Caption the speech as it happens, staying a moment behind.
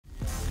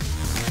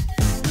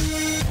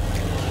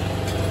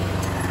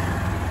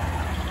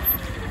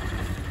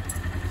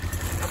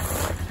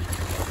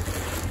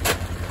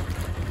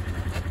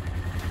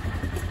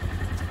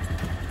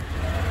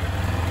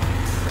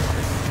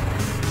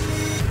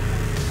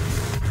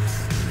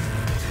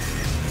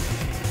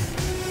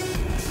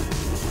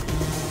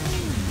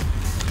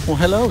Well,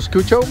 hello,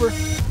 scooch over.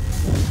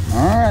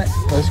 All right,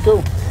 let's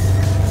go.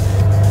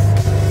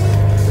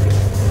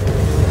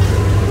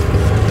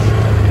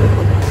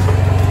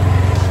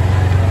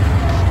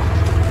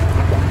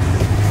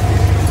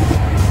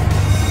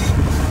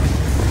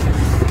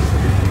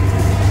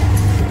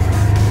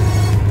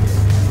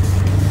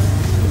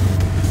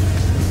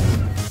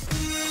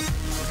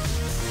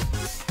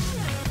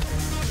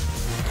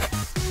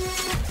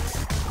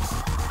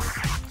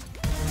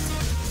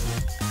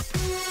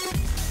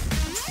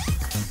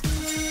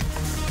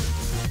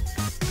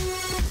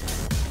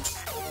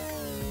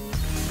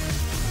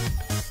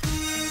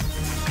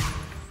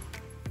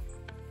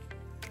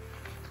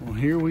 Well,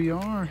 here we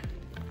are.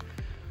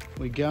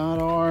 We got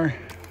our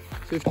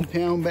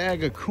 50-pound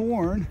bag of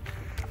corn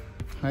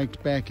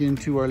hiked back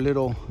into our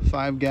little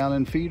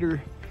 5-gallon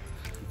feeder.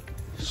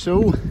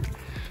 So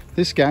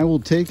this guy will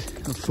take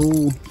a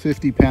full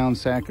 50-pound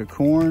sack of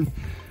corn.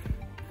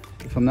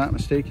 If I'm not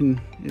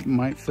mistaken, it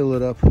might fill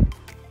it up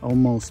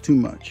almost too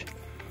much.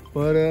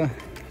 But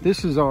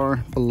this is our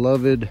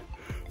beloved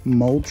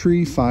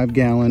Moultrie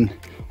 5-gallon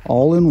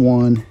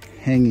all-in-one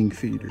hanging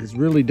feeder. It's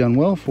really done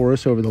well for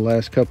us over the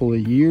last couple of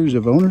years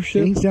of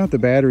ownership. Changed out the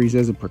batteries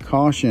as a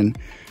precaution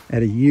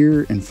at 1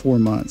 year and 4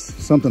 months,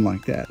 something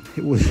like that.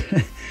 It was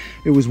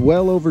it was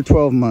well over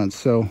 12 months.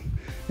 So,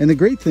 and the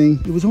great thing,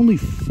 it was only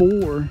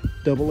 4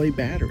 AA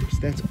batteries.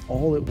 That's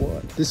all it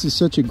was. This is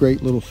such a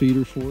great little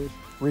feeder for us.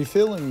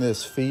 Refilling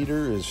this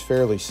feeder is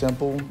fairly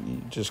simple.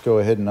 You just go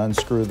ahead and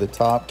unscrew the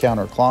top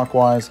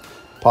counterclockwise,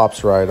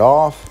 pops right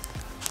off.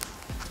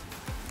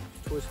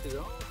 Twist it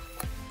off.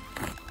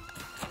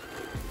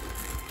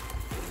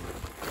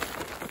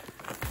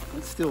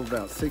 That's still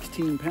about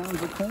 16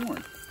 pounds of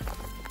corn.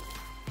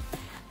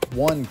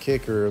 One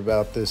kicker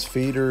about this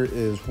feeder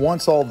is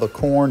once all the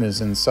corn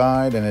is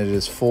inside and it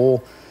is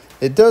full,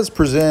 it does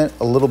present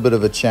a little bit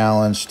of a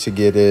challenge to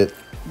get it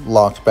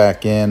locked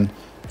back in,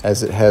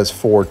 as it has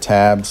 4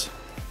 tabs.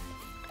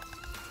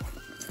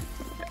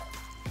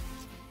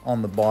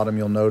 On the bottom,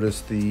 you'll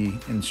notice the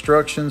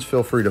instructions.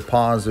 Feel free to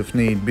pause if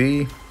need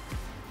be.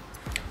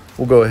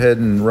 We'll go ahead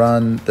and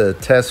run the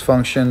test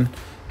function.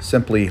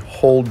 Simply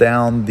hold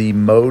down the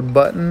mode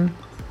button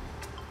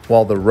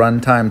while the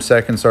runtime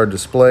seconds are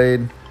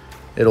displayed.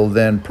 It'll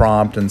then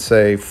prompt and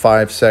say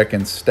 5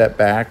 seconds, step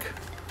back,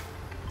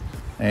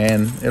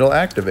 and it'll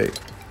activate.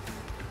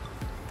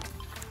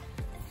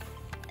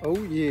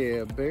 Oh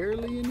yeah,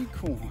 barely any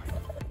corn.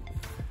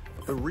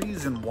 The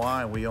reason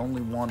why we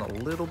only want a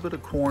little bit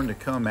of corn to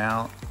come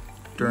out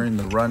during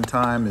the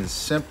runtime is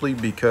simply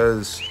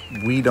because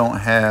we don't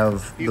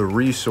have the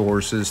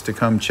resources to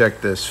come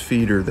check this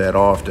feeder that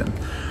often.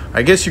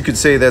 I guess you could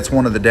say that's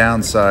one of the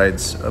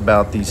downsides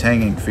about these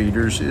hanging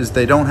feeders, is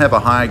they don't have a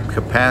high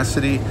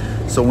capacity.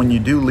 So when you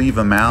do leave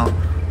them out,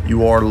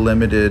 you are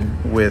limited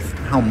with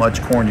how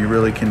much corn you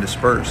really can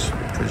disperse,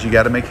 because you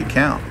got to make it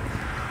count.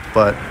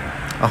 But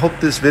I hope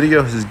this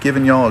video has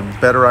given y'all a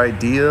better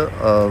idea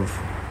of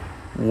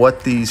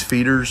what these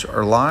feeders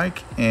are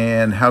like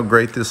and how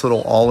great this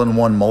little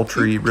all-in-one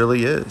Moultrie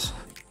really is.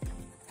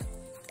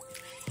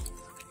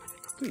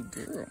 Good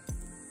girl.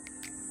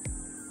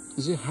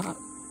 Is it hot?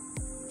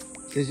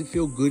 Does it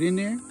feel good in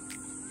there?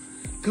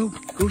 Go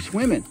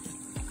swimming.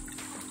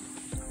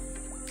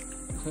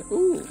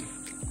 Ooh.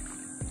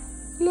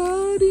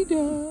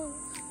 La-dee-da.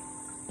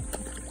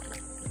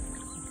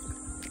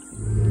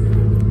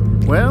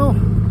 Well,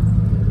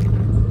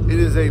 it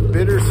is a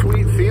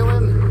bittersweet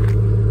feeling.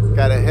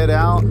 Gotta head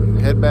out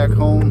and head back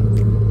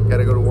home.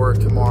 Gotta go to work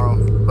tomorrow.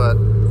 But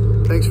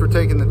thanks for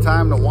taking the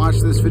time to watch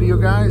this video,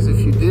 guys. If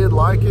you did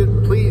like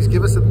it, please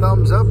give us a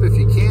thumbs up if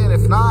you can.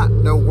 If not,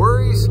 no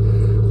worries.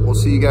 We'll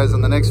see you guys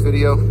on the next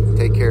video.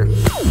 Take care.